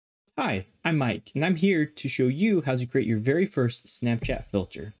Hi, I'm Mike, and I'm here to show you how to create your very first Snapchat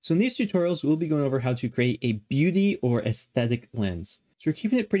filter. So in these tutorials, we'll be going over how to create a beauty or aesthetic lens. So we're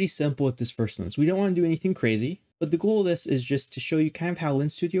keeping it pretty simple with this first lens. We don't want to do anything crazy, but the goal of this is just to show you kind of how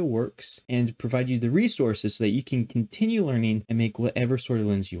Lens Studio works and provide you the resources so that you can continue learning and make whatever sort of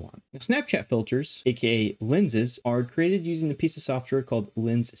lens you want. Now, Snapchat filters, aka lenses, are created using a piece of software called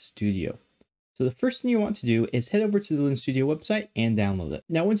Lens Studio. So the first thing you want to do is head over to the Lens Studio website and download it.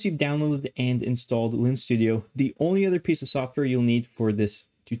 Now, once you've downloaded and installed Lens Studio, the only other piece of software you'll need for this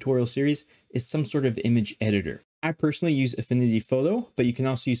tutorial series is some sort of image editor. I personally use Affinity Photo, but you can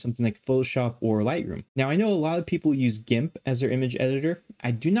also use something like Photoshop or Lightroom. Now, I know a lot of people use GIMP as their image editor.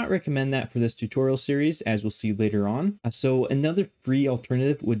 I do not recommend that for this tutorial series, as we'll see later on. So another free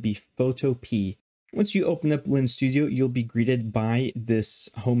alternative would be Photopea. Once you open up Lens Studio, you'll be greeted by this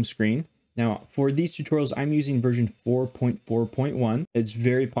home screen. Now, for these tutorials, I'm using version 4.4.1. It's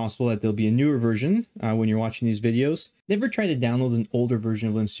very possible that there'll be a newer version when you're watching these videos. Never try to download an older version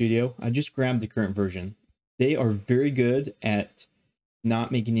of Lens Studio. Just grab the current version. They are very good at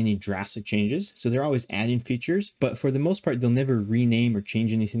not making any drastic changes. So they're always adding features, but for the most part, they'll never rename or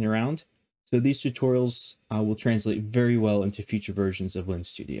change anything around. So these tutorials will translate very well into future versions of Lens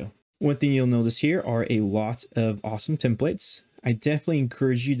Studio. One thing you'll notice here are a lot of awesome templates. I definitely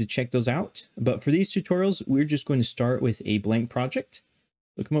encourage you to check those out. But for these tutorials, we're just going to start with a blank project.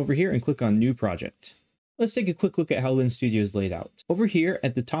 So come over here and click on New Project. Let's take a quick look at how Lens Studio is laid out. Over here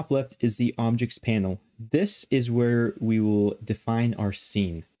at the top left is the Objects panel. This is where we will define our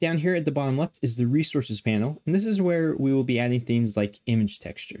scene. Down here at the bottom left is the Resources panel, and this is where we will be adding things like image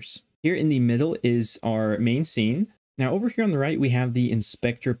textures. Here in the middle is our main scene. Now over here on the right, we have the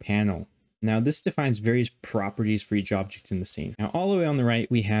Inspector panel. Now this defines various properties for each object in the scene. Now all the way on the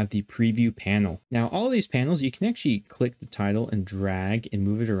right, we have the Preview panel. Now all of these panels, you can actually click the title and drag and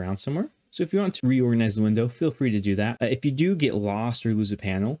move it around somewhere. So if you want to reorganize the window, feel free to do that. If you do get lost or lose a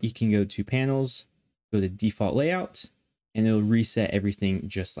panel, you can go to Panels, go to Default Layout, and it'll reset everything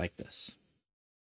just like this.